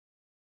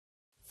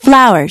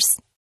Flowers.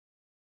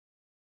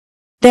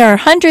 There are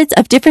hundreds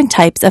of different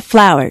types of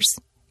flowers.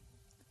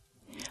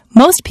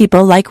 Most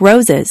people like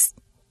roses.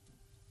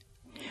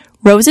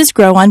 Roses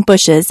grow on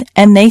bushes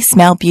and they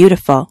smell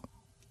beautiful.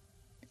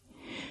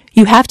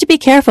 You have to be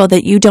careful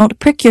that you don't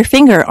prick your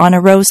finger on a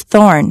rose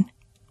thorn.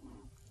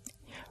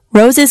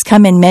 Roses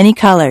come in many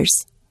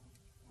colors.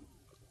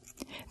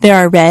 There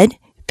are red,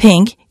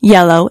 pink,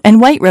 yellow, and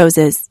white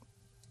roses.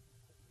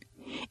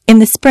 In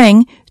the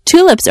spring,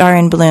 tulips are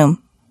in bloom.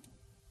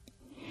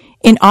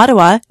 In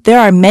Ottawa, there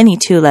are many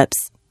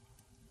tulips.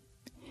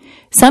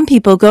 Some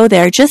people go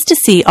there just to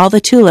see all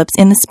the tulips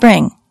in the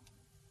spring.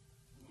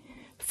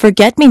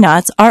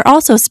 Forget-me-nots are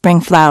also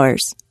spring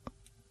flowers.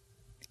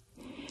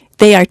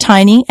 They are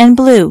tiny and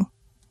blue.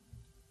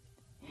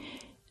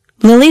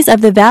 Lilies of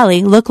the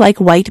valley look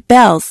like white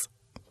bells.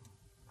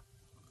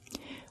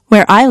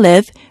 Where I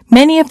live,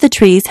 many of the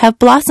trees have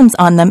blossoms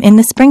on them in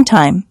the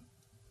springtime.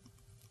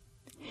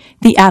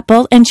 The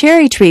apple and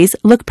cherry trees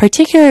look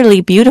particularly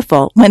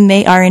beautiful when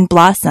they are in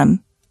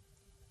blossom.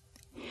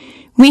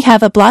 We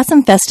have a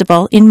blossom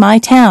festival in my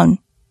town.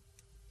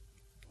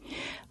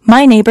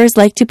 My neighbors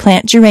like to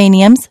plant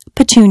geraniums,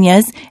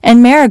 petunias,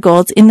 and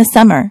marigolds in the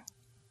summer.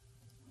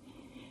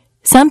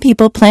 Some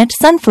people plant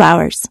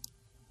sunflowers.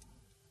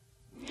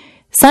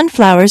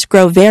 Sunflowers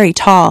grow very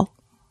tall.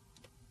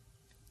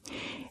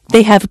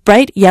 They have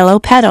bright yellow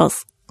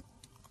petals.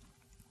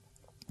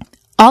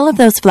 All of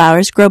those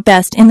flowers grow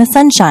best in the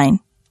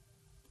sunshine.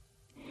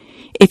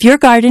 If your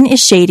garden is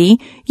shady,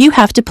 you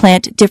have to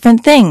plant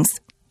different things.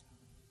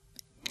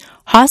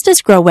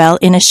 Hostas grow well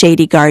in a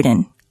shady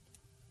garden.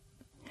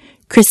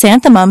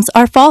 Chrysanthemums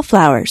are fall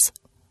flowers.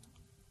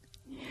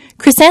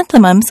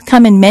 Chrysanthemums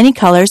come in many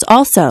colors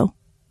also.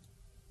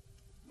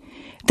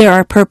 There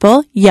are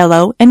purple,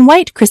 yellow, and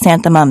white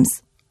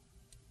chrysanthemums.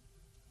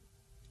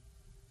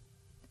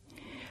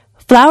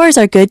 Flowers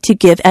are good to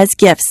give as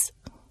gifts.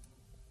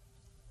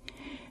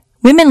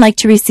 Women like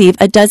to receive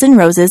a dozen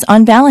roses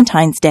on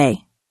Valentine's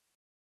Day.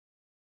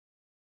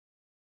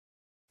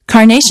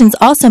 Carnations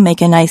also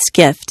make a nice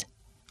gift.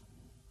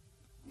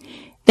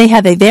 They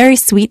have a very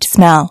sweet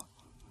smell.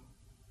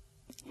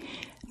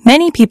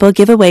 Many people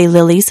give away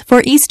lilies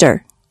for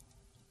Easter.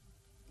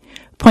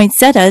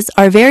 Poinsettias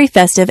are very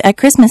festive at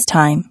Christmas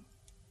time.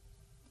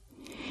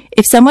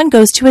 If someone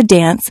goes to a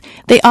dance,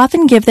 they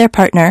often give their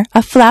partner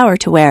a flower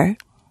to wear.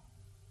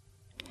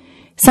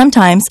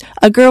 Sometimes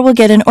a girl will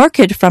get an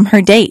orchid from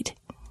her date.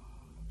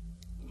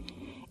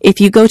 If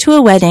you go to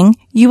a wedding,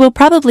 you will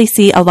probably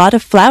see a lot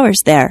of flowers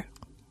there.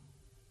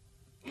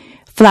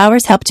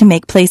 Flowers help to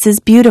make places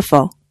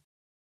beautiful.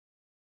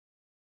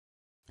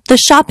 The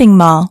shopping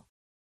mall.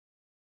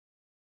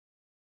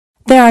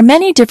 There are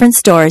many different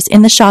stores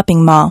in the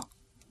shopping mall.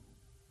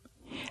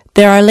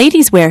 There are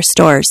ladies' wear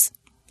stores.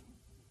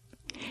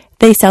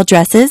 They sell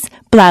dresses,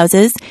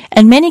 blouses,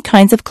 and many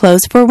kinds of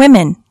clothes for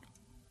women.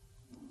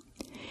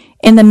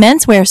 In the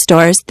menswear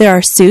stores, there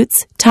are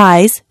suits,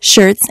 ties,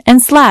 shirts,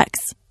 and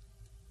slacks.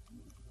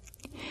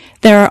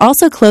 There are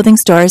also clothing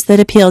stores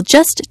that appeal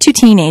just to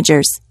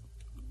teenagers.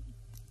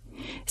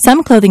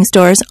 Some clothing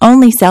stores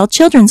only sell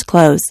children's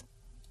clothes.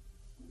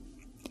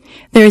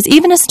 There is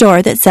even a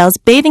store that sells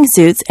bathing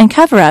suits and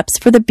cover-ups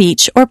for the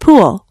beach or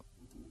pool.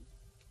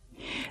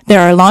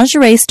 There are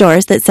lingerie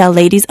stores that sell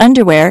ladies'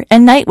 underwear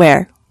and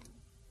nightwear.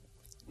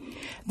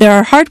 There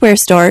are hardware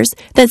stores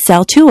that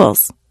sell tools.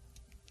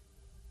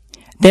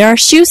 There are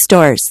shoe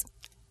stores.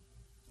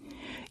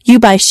 You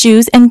buy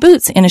shoes and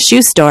boots in a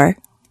shoe store.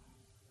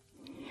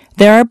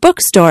 There are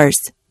bookstores.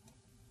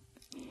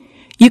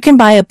 You can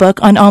buy a book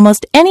on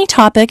almost any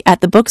topic at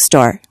the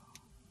bookstore.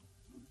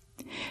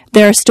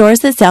 There are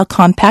stores that sell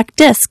compact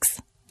discs.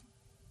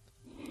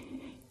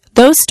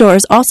 Those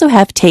stores also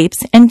have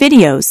tapes and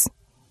videos.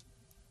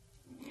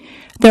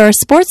 There are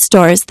sports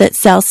stores that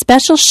sell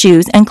special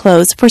shoes and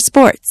clothes for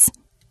sports.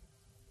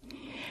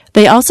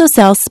 They also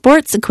sell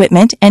sports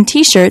equipment and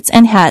t-shirts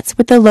and hats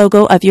with the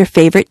logo of your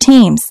favorite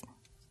teams.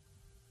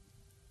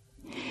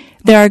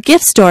 There are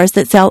gift stores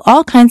that sell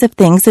all kinds of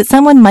things that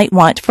someone might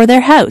want for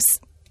their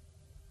house.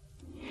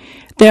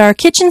 There are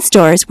kitchen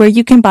stores where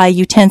you can buy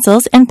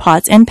utensils and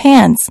pots and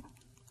pans.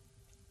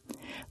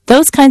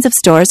 Those kinds of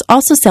stores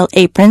also sell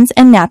aprons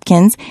and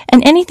napkins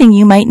and anything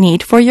you might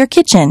need for your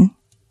kitchen.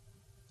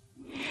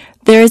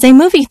 There is a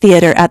movie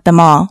theater at the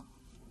mall.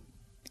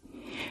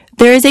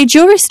 There is a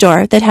jewelry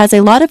store that has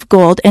a lot of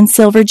gold and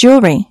silver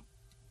jewelry.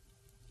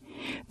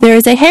 There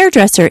is a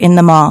hairdresser in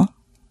the mall.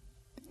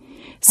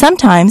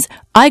 Sometimes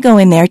I go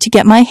in there to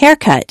get my hair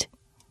cut.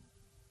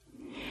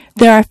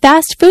 There are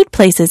fast food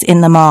places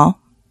in the mall.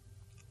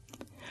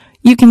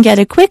 You can get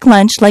a quick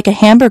lunch like a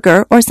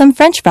hamburger or some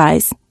French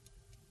fries.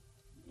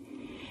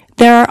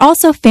 There are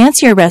also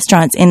fancier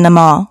restaurants in the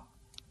mall.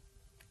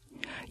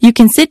 You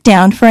can sit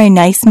down for a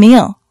nice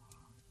meal.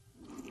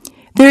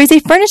 There is a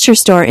furniture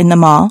store in the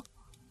mall.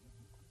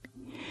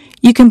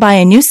 You can buy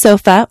a new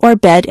sofa or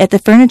bed at the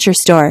furniture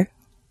store.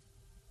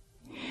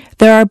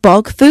 There are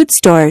bulk food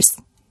stores.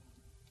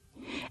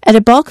 At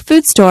a bulk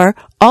food store,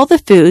 all the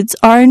foods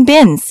are in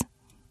bins.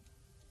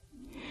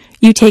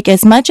 You take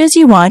as much as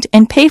you want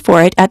and pay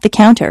for it at the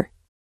counter.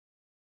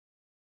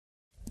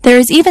 There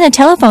is even a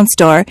telephone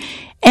store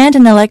and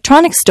an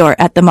electronics store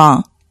at the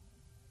mall.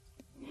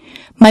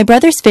 My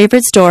brother's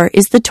favorite store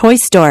is the toy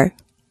store.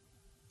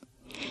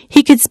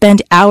 He could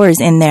spend hours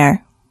in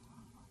there.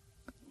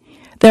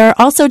 There are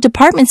also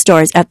department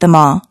stores at the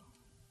mall.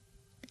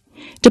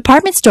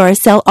 Department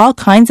stores sell all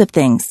kinds of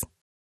things.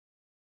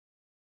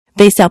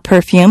 They sell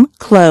perfume,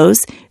 clothes,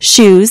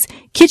 shoes,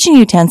 kitchen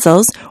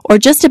utensils, or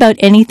just about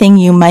anything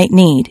you might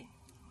need.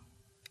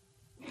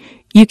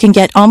 You can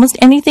get almost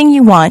anything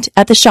you want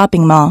at the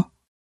shopping mall.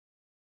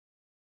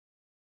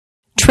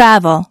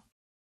 Travel.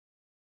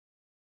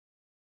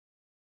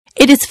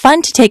 It is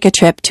fun to take a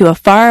trip to a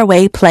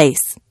faraway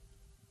place.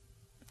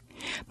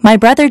 My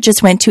brother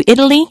just went to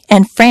Italy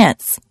and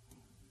France.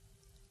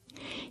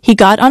 He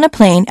got on a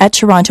plane at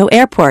Toronto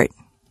Airport.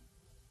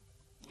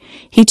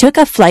 He took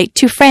a flight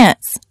to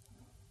France.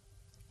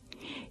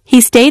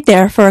 He stayed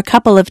there for a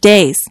couple of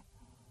days.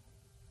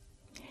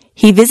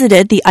 He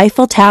visited the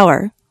Eiffel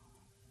Tower.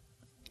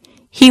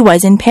 He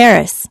was in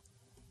Paris.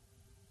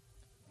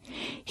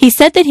 He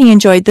said that he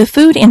enjoyed the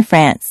food in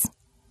France.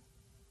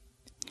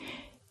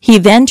 He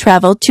then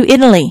traveled to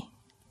Italy.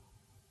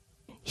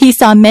 He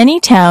saw many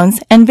towns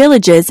and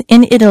villages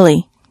in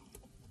Italy.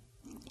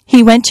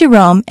 He went to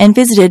Rome and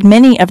visited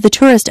many of the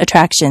tourist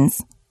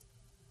attractions.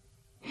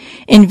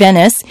 In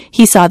Venice,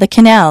 he saw the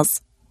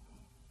canals.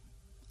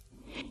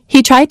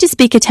 He tried to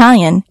speak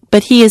Italian,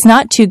 but he is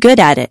not too good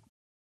at it.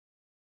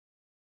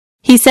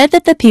 He said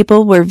that the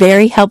people were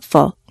very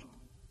helpful.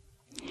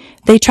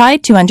 They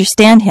tried to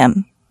understand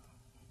him.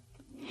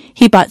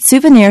 He bought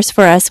souvenirs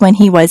for us when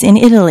he was in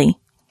Italy.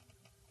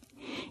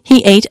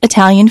 He ate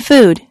Italian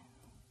food.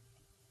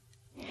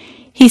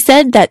 He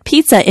said that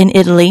pizza in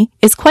Italy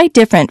is quite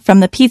different from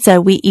the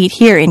pizza we eat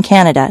here in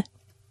Canada.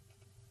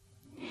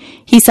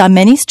 He saw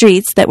many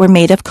streets that were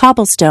made of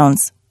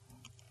cobblestones.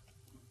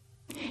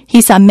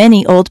 He saw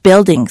many old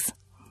buildings.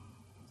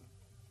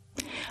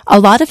 A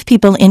lot of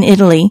people in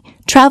Italy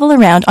travel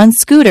around on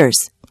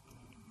scooters.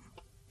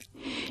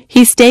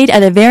 He stayed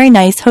at a very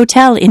nice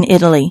hotel in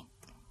Italy.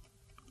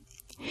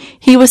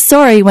 He was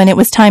sorry when it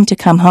was time to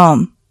come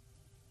home.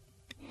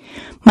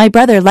 My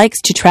brother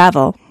likes to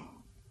travel.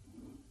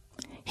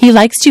 He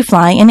likes to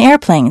fly in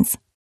airplanes.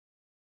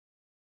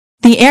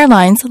 The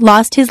airlines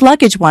lost his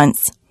luggage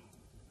once.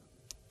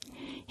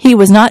 He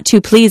was not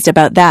too pleased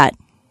about that.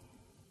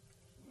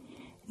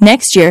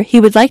 Next year,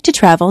 he would like to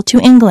travel to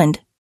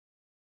England.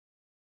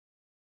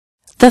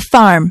 The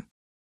farm.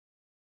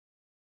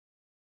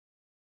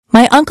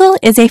 My uncle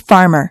is a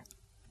farmer.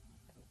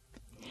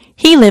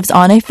 He lives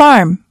on a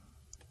farm.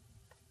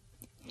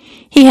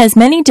 He has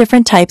many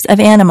different types of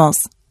animals.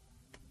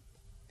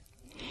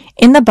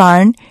 In the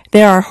barn,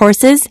 there are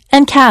horses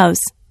and cows.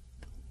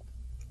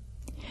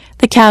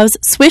 The cows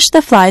swish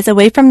the flies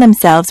away from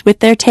themselves with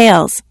their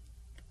tails.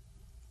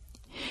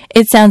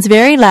 It sounds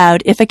very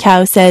loud if a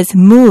cow says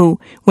moo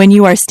when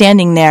you are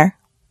standing there.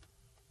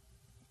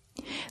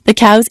 The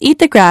cows eat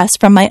the grass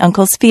from my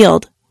uncle's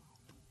field.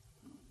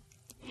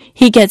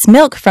 He gets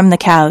milk from the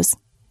cows.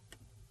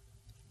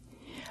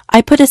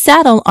 I put a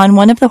saddle on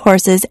one of the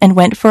horses and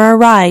went for a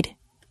ride.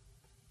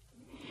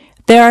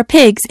 There are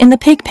pigs in the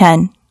pig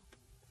pen.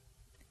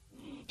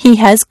 He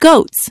has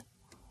goats.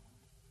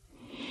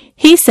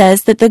 He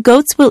says that the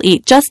goats will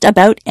eat just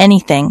about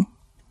anything.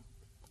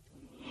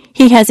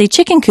 He has a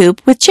chicken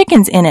coop with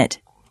chickens in it.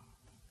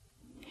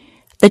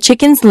 The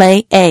chickens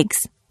lay eggs.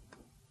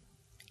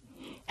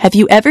 Have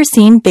you ever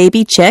seen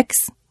baby chicks?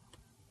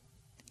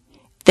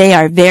 They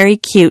are very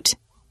cute.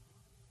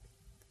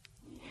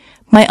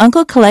 My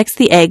uncle collects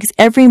the eggs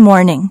every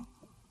morning.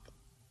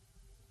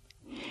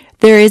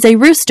 There is a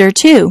rooster,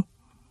 too.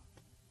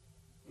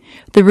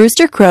 The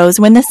rooster crows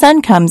when the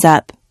sun comes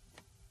up.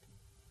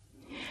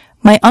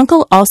 My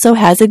uncle also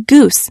has a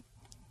goose.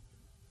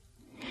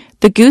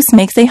 The goose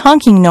makes a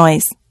honking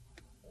noise.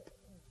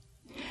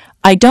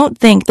 I don't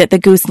think that the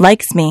goose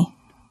likes me.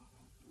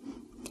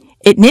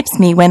 It nips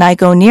me when I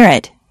go near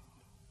it.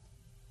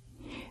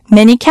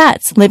 Many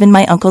cats live in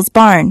my uncle's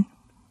barn.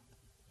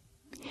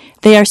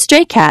 They are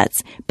stray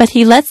cats, but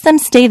he lets them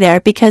stay there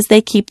because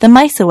they keep the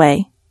mice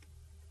away.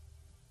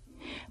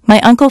 My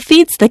uncle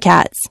feeds the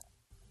cats.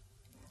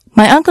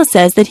 My uncle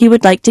says that he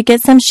would like to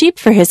get some sheep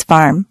for his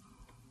farm.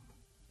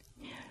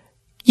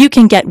 You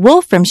can get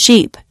wool from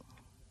sheep.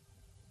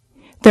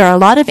 There are a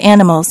lot of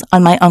animals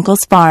on my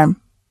uncle's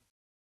farm.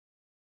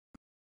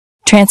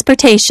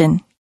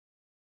 Transportation.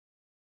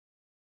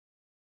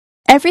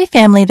 Every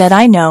family that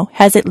I know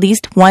has at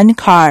least one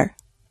car.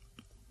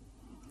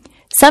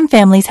 Some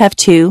families have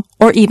 2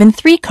 or even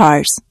 3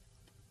 cars.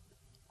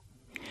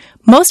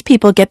 Most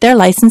people get their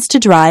license to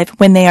drive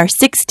when they are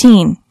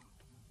 16.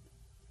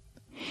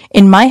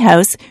 In my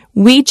house,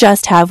 we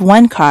just have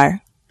 1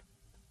 car.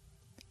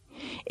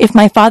 If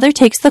my father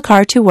takes the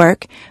car to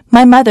work,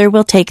 my mother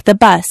will take the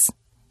bus.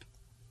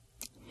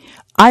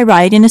 I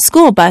ride in a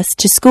school bus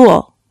to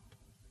school.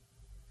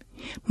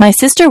 My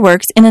sister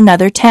works in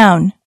another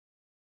town.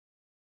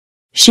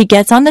 She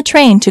gets on the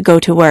train to go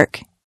to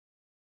work.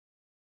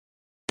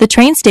 The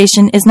train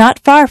station is not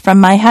far from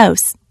my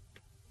house.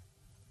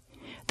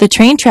 The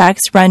train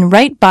tracks run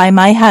right by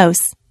my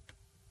house.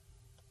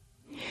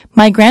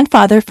 My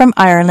grandfather from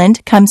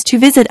Ireland comes to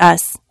visit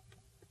us.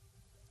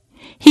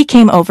 He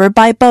came over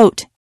by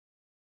boat.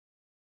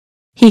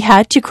 He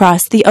had to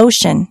cross the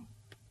ocean.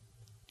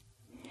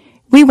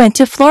 We went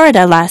to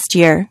Florida last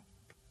year.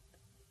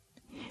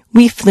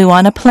 We flew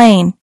on a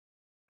plane.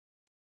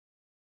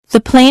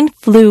 The plane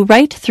flew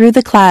right through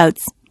the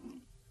clouds.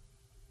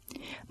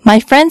 My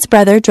friend's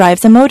brother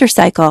drives a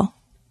motorcycle.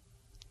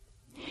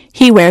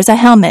 He wears a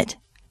helmet.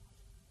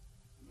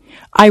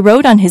 I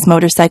rode on his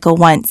motorcycle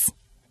once.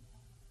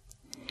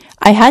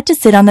 I had to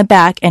sit on the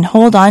back and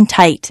hold on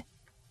tight.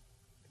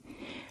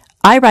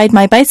 I ride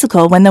my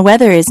bicycle when the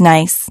weather is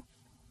nice.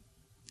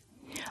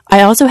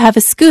 I also have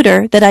a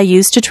scooter that I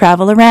use to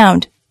travel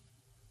around.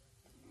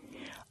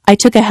 I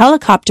took a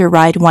helicopter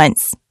ride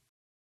once.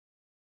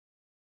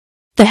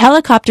 The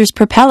helicopter's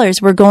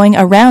propellers were going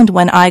around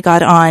when I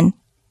got on.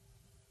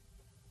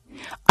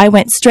 I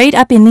went straight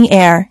up in the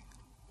air.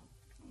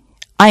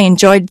 I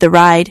enjoyed the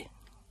ride.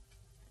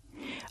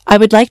 I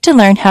would like to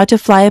learn how to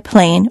fly a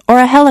plane or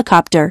a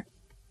helicopter.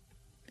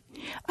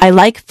 I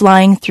like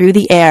flying through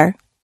the air.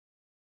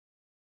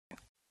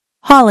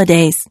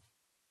 Holidays.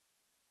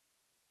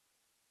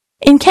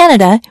 In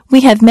Canada,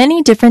 we have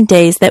many different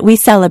days that we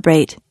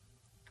celebrate.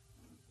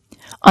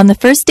 On the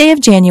first day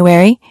of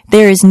January,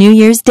 there is New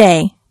Year's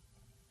Day.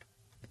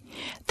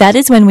 That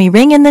is when we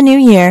ring in the new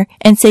year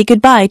and say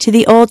goodbye to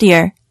the old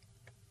year.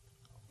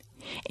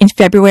 In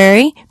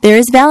February, there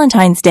is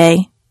Valentine's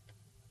Day.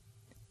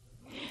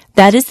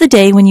 That is the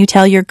day when you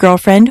tell your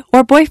girlfriend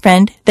or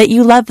boyfriend that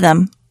you love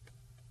them.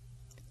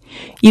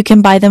 You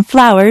can buy them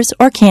flowers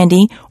or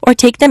candy or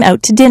take them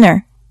out to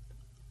dinner.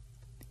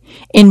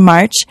 In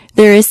March,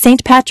 there is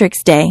St.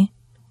 Patrick's Day.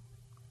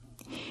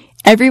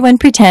 Everyone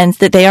pretends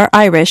that they are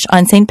Irish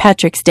on St.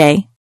 Patrick's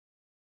Day.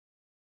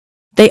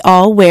 They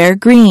all wear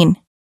green.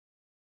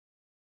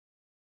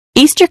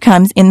 Easter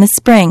comes in the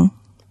spring.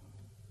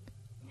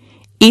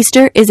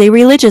 Easter is a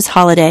religious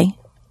holiday.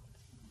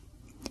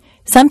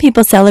 Some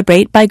people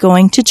celebrate by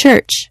going to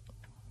church.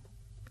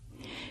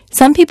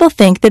 Some people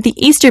think that the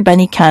Easter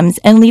Bunny comes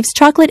and leaves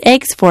chocolate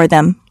eggs for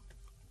them.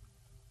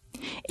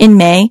 In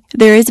May,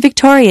 there is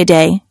Victoria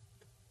Day.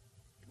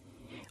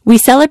 We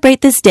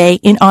celebrate this day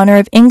in honor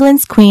of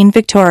England's Queen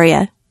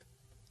Victoria.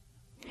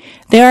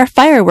 There are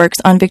fireworks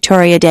on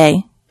Victoria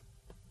Day.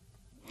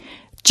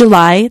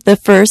 July the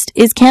 1st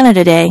is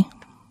Canada Day.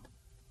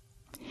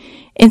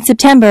 In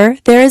September,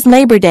 there is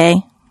Labor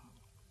Day.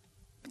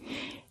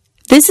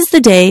 This is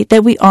the day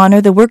that we honor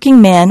the working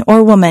man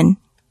or woman.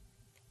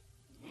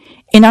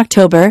 In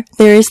October,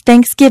 there is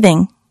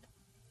Thanksgiving.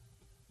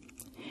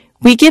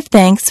 We give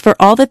thanks for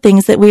all the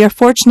things that we are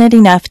fortunate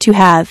enough to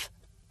have.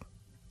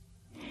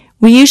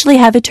 We usually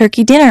have a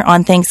turkey dinner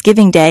on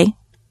Thanksgiving Day.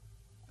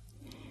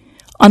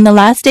 On the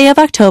last day of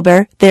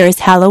October, there is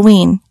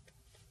Halloween.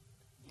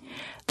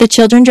 The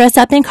children dress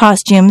up in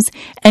costumes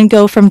and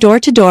go from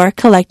door to door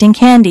collecting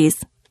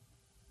candies.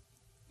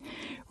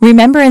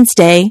 Remembrance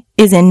Day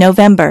is in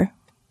November.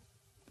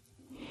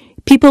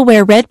 People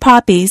wear red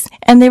poppies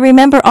and they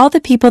remember all the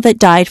people that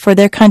died for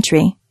their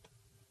country.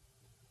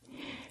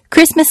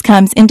 Christmas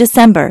comes in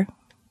December.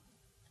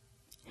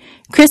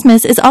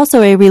 Christmas is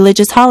also a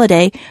religious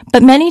holiday,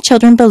 but many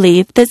children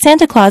believe that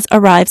Santa Claus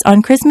arrives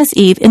on Christmas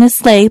Eve in a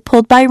sleigh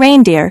pulled by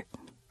reindeer.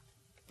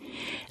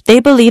 They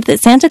believe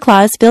that Santa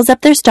Claus fills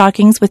up their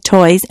stockings with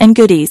toys and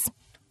goodies.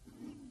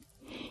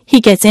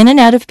 He gets in and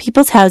out of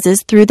people's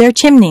houses through their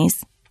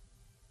chimneys.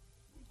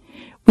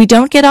 We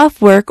don't get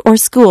off work or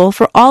school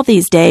for all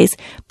these days,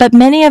 but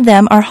many of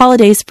them are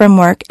holidays from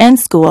work and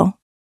school.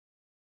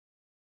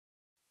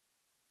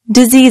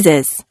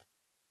 Diseases.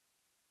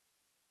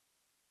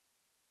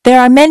 There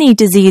are many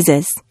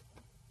diseases.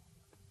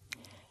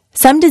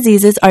 Some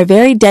diseases are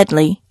very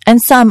deadly, and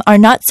some are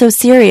not so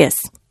serious.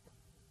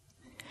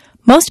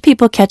 Most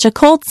people catch a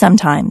cold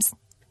sometimes.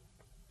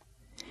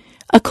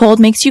 A cold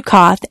makes you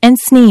cough and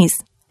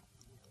sneeze.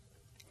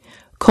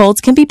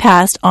 Colds can be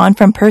passed on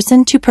from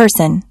person to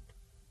person.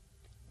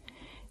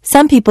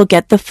 Some people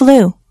get the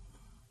flu.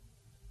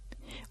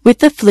 With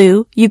the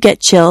flu, you get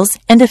chills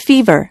and a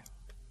fever.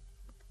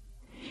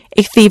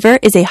 A fever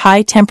is a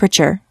high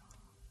temperature.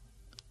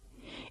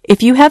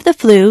 If you have the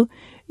flu,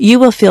 you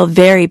will feel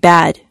very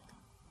bad.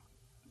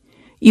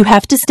 You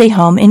have to stay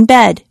home in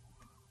bed.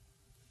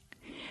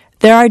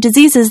 There are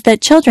diseases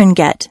that children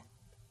get.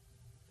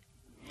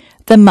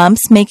 The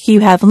mumps make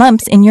you have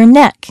lumps in your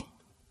neck.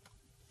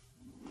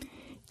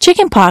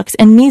 Chickenpox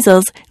and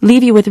measles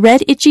leave you with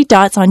red itchy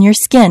dots on your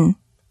skin.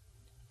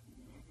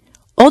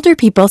 Older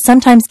people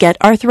sometimes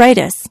get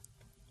arthritis.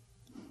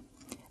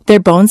 Their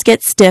bones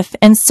get stiff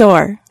and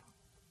sore.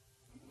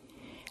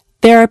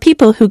 There are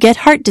people who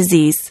get heart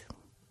disease.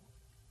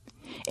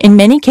 In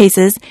many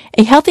cases,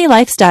 a healthy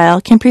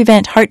lifestyle can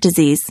prevent heart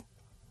disease.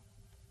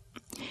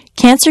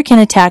 Cancer can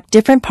attack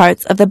different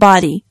parts of the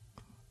body.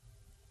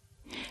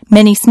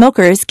 Many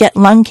smokers get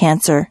lung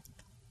cancer.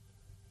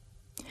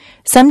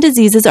 Some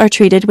diseases are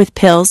treated with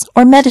pills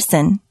or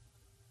medicine.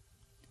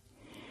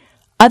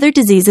 Other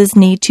diseases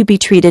need to be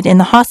treated in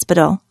the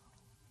hospital.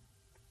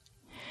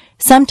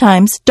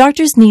 Sometimes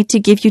doctors need to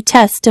give you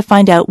tests to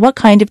find out what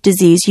kind of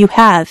disease you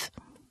have.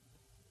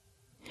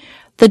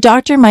 The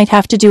doctor might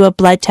have to do a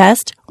blood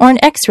test or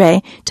an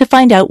X-ray to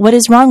find out what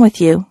is wrong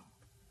with you.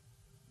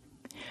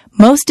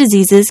 Most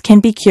diseases can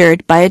be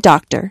cured by a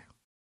doctor.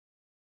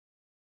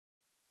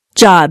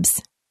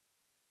 Jobs.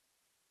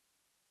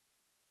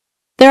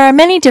 There are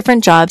many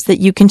different jobs that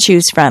you can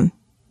choose from.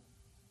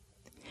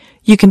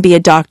 You can be a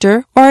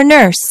doctor or a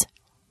nurse.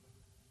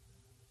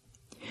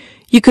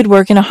 You could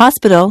work in a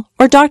hospital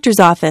or doctor's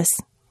office.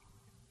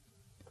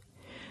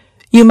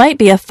 You might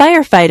be a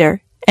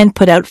firefighter and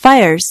put out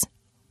fires.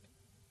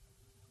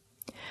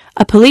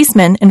 A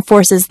policeman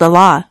enforces the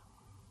law.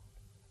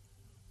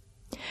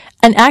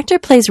 An actor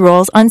plays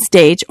roles on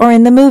stage or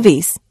in the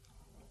movies.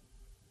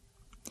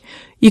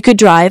 You could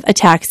drive a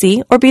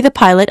taxi or be the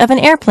pilot of an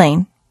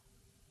airplane.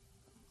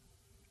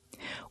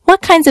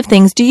 What kinds of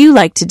things do you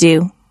like to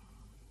do?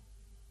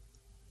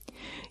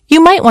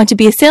 You might want to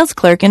be a sales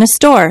clerk in a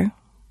store.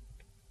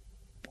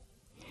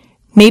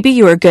 Maybe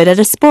you are good at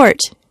a sport.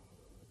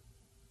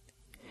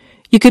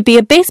 You could be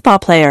a baseball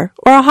player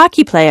or a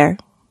hockey player.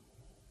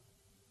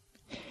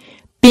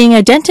 Being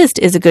a dentist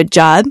is a good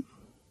job.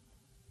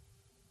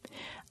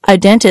 A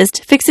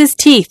dentist fixes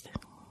teeth.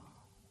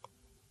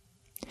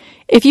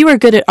 If you are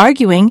good at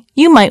arguing,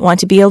 you might want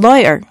to be a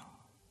lawyer.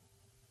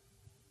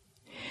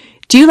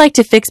 Do you like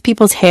to fix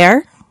people's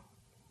hair?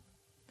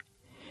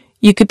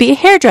 You could be a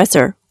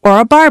hairdresser or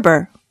a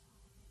barber.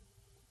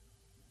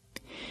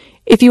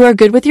 If you are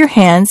good with your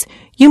hands,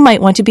 you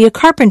might want to be a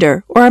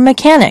carpenter or a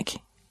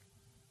mechanic.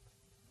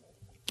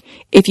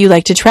 If you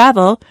like to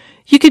travel,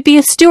 you could be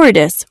a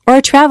stewardess or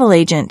a travel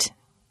agent.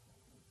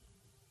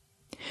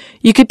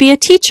 You could be a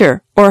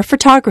teacher or a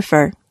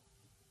photographer.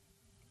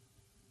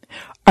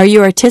 Are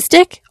you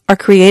artistic or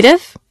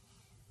creative?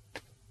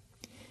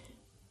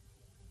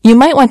 You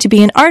might want to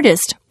be an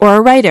artist or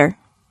a writer.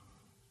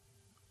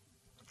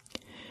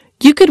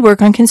 You could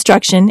work on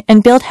construction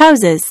and build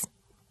houses.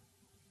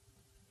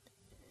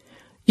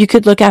 You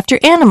could look after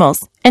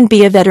animals and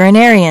be a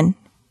veterinarian.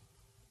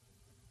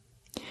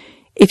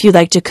 If you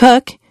like to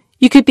cook,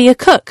 you could be a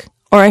cook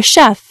or a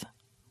chef.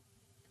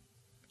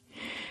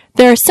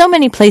 There are so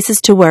many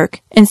places to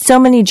work and so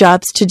many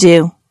jobs to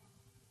do.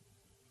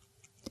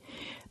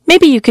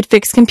 Maybe you could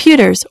fix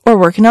computers or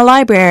work in a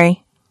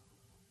library.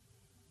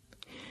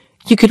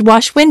 You could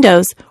wash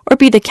windows or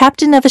be the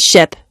captain of a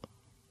ship.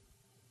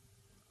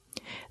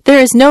 There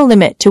is no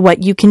limit to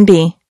what you can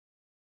be.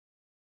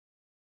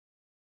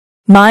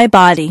 My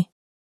body.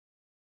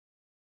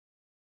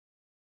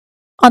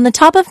 On the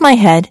top of my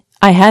head,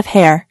 I have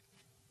hair.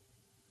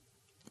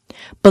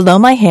 Below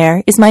my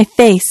hair is my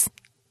face.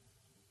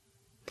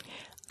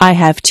 I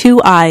have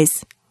 2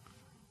 eyes.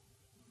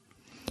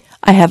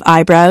 I have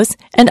eyebrows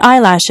and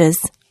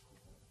eyelashes.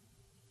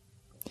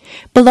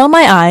 Below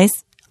my eyes,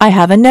 I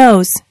have a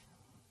nose.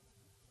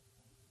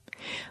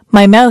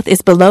 My mouth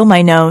is below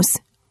my nose.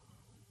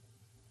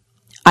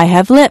 I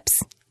have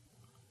lips.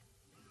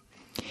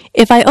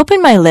 If I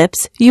open my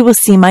lips, you will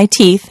see my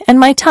teeth and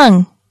my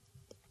tongue.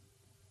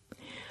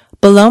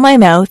 Below my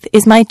mouth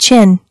is my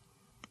chin.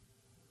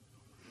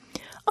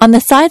 On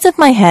the sides of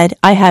my head,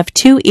 I have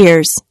 2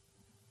 ears.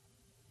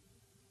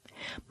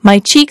 My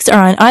cheeks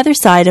are on either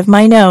side of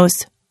my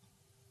nose.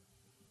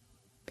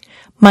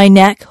 My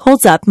neck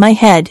holds up my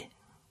head.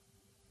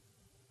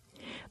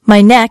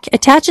 My neck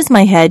attaches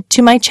my head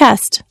to my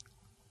chest.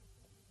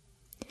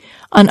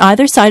 On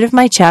either side of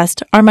my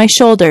chest are my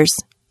shoulders.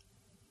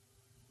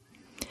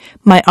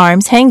 My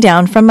arms hang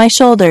down from my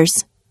shoulders.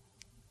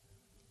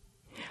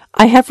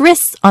 I have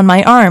wrists on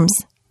my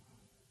arms.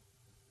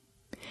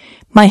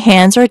 My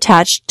hands are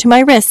attached to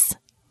my wrists.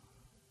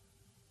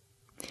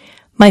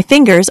 My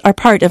fingers are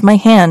part of my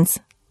hands.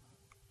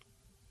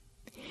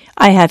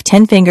 I have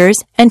 10 fingers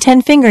and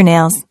 10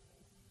 fingernails.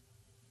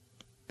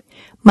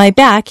 My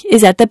back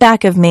is at the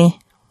back of me.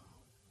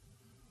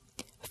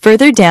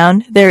 Further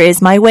down, there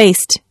is my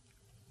waist.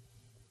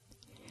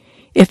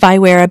 If I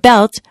wear a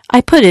belt,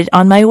 I put it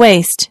on my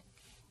waist.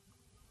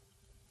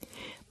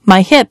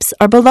 My hips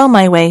are below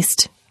my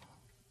waist.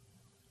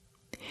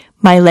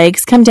 My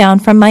legs come down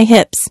from my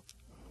hips.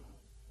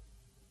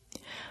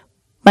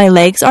 My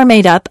legs are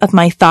made up of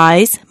my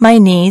thighs, my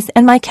knees,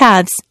 and my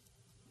calves.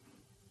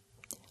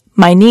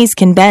 My knees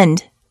can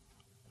bend.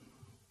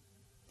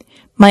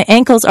 My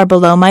ankles are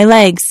below my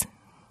legs.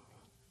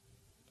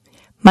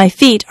 My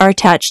feet are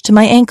attached to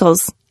my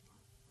ankles.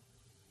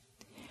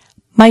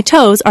 My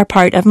toes are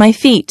part of my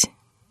feet.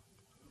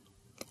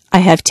 I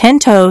have 10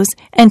 toes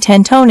and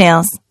 10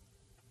 toenails.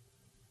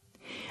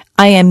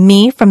 I am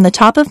me from the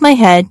top of my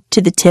head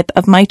to the tip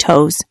of my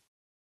toes.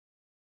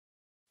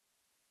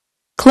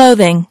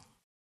 Clothing.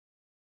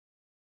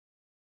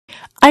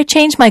 I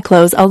change my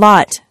clothes a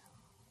lot.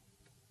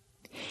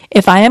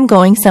 If I am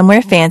going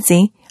somewhere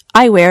fancy,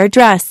 I wear a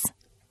dress.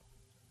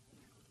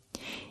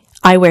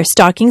 I wear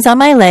stockings on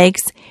my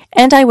legs,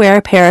 and I wear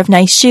a pair of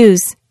nice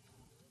shoes.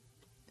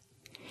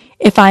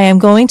 If I am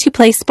going to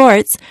play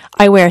sports,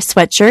 I wear a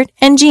sweatshirt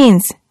and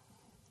jeans.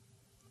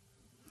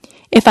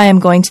 If I am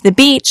going to the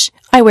beach,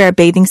 I wear a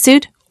bathing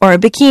suit or a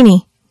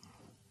bikini.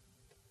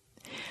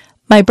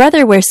 My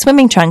brother wears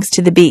swimming trunks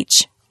to the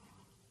beach.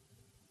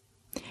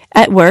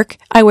 At work,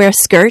 I wear a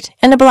skirt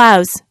and a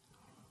blouse.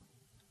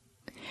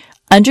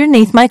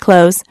 Underneath my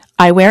clothes,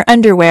 I wear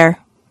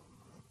underwear.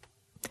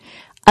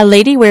 A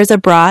lady wears a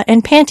bra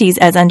and panties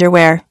as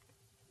underwear.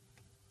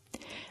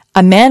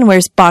 A man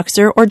wears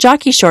boxer or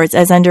jockey shorts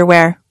as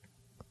underwear.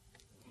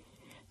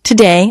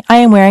 Today, I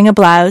am wearing a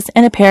blouse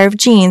and a pair of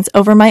jeans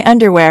over my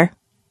underwear.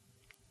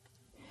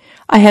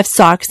 I have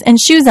socks and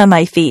shoes on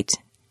my feet.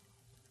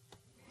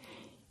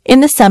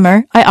 In the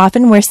summer, I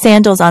often wear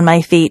sandals on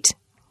my feet.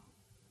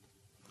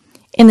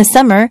 In the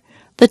summer,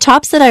 the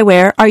tops that I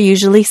wear are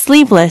usually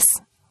sleeveless.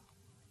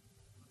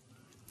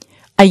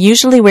 I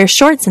usually wear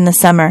shorts in the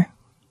summer.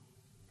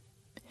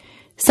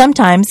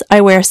 Sometimes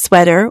I wear a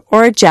sweater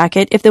or a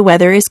jacket if the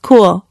weather is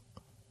cool.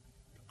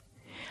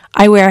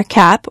 I wear a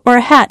cap or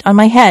a hat on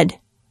my head.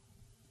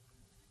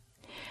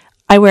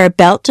 I wear a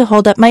belt to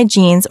hold up my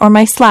jeans or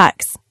my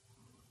slacks.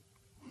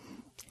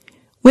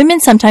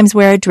 Women sometimes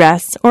wear a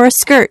dress or a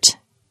skirt.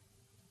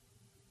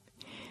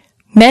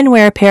 Men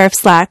wear a pair of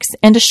slacks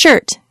and a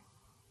shirt.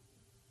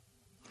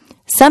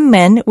 Some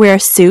men wear a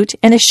suit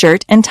and a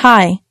shirt and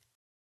tie.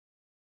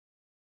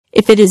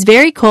 If it is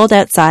very cold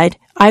outside,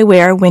 I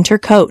wear a winter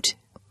coat.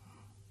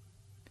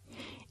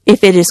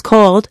 If it is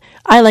cold,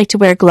 I like to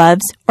wear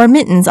gloves or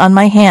mittens on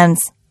my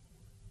hands.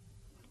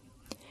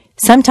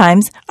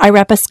 Sometimes I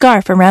wrap a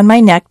scarf around my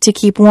neck to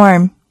keep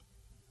warm.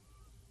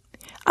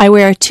 I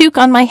wear a toque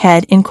on my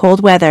head in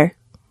cold weather.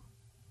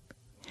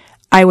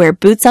 I wear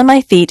boots on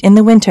my feet in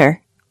the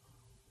winter.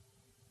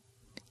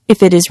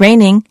 If it is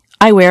raining,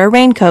 I wear a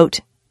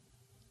raincoat.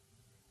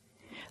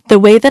 The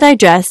way that I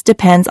dress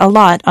depends a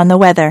lot on the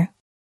weather.